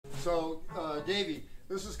So, Davey,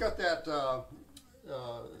 this has got that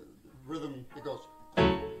rhythm that goes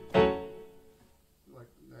like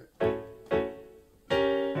that.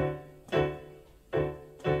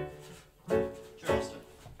 Charleston.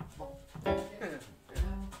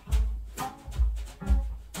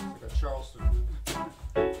 It's like a Charleston.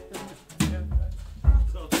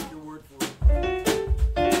 So I'll take your word for it.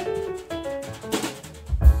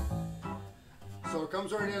 So it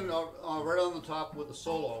comes right in, right on the top with the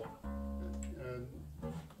solo. And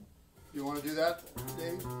you want to do that,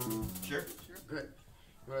 Dave? Sure. Good.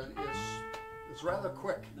 But it's rather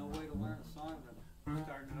quick. No way to learn a song than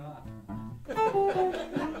starting it off.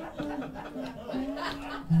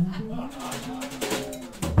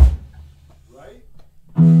 Right?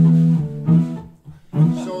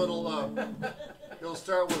 So it'll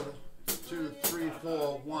start with 2, 3,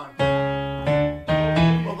 4, 1.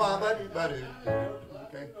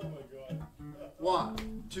 Okay. 1,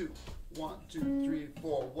 2, 1, 2, 3,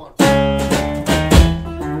 4, 1.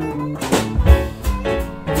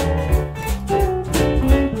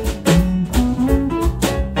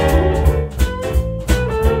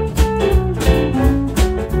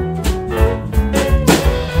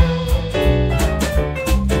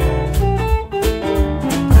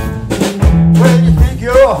 Well, you think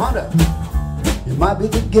you're a hunter, it might be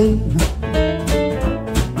the game.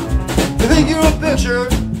 You think you're a pitcher,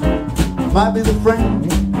 might be the frame.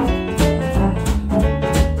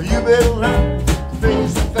 But you better learn to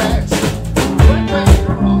face the facts.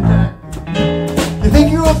 You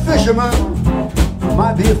think you're a fisherman,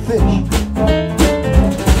 might be a fish.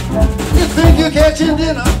 You think you're catching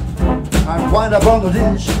dinner, might wind up on the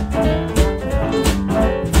dish.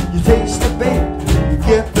 You taste the bait, you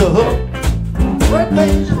get the hook. Right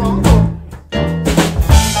place, wrong hook.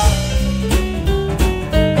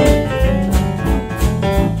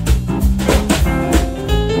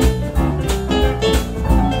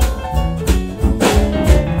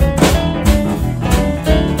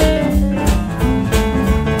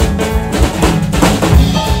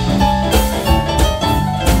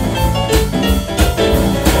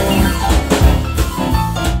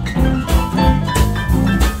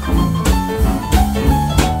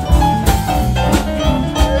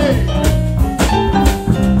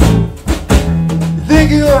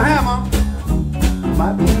 Think you're a hammer,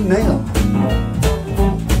 might be a nail.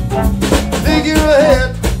 Think you're a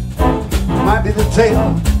head, might be the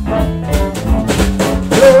tail.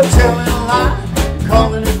 You're telling a lie,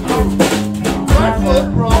 calling it true. Right foot,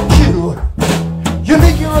 wrong shoe. You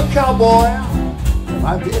think you're a cowboy,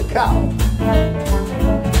 might be a cow.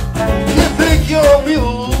 You think you're a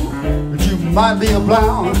mule, but you might be a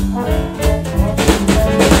plow. Well,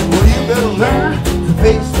 you better learn to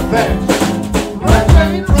face the facts. Right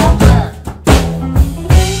lane, wrong track.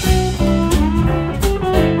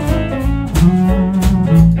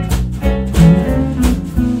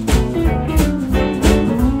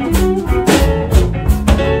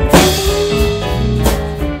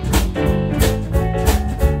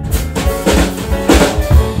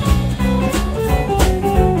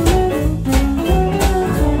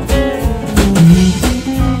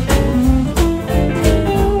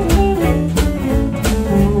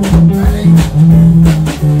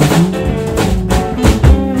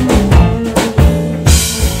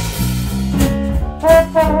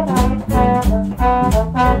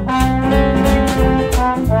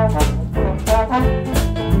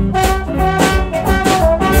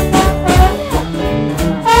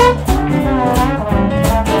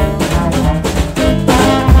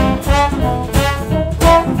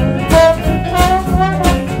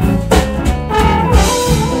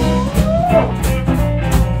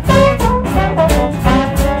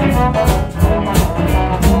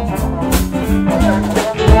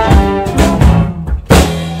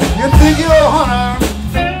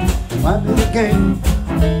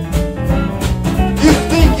 You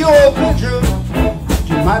think you're a pitcher,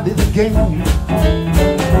 you might be the game.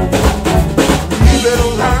 You better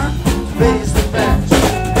learn to face the facts.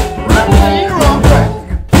 Right lane, wrong track.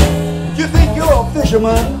 You think you're a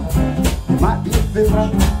fisherman, you might be a fish. You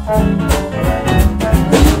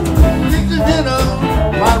think the dinner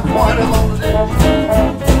might wind up on the dish.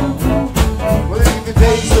 Well, you can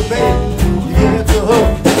taste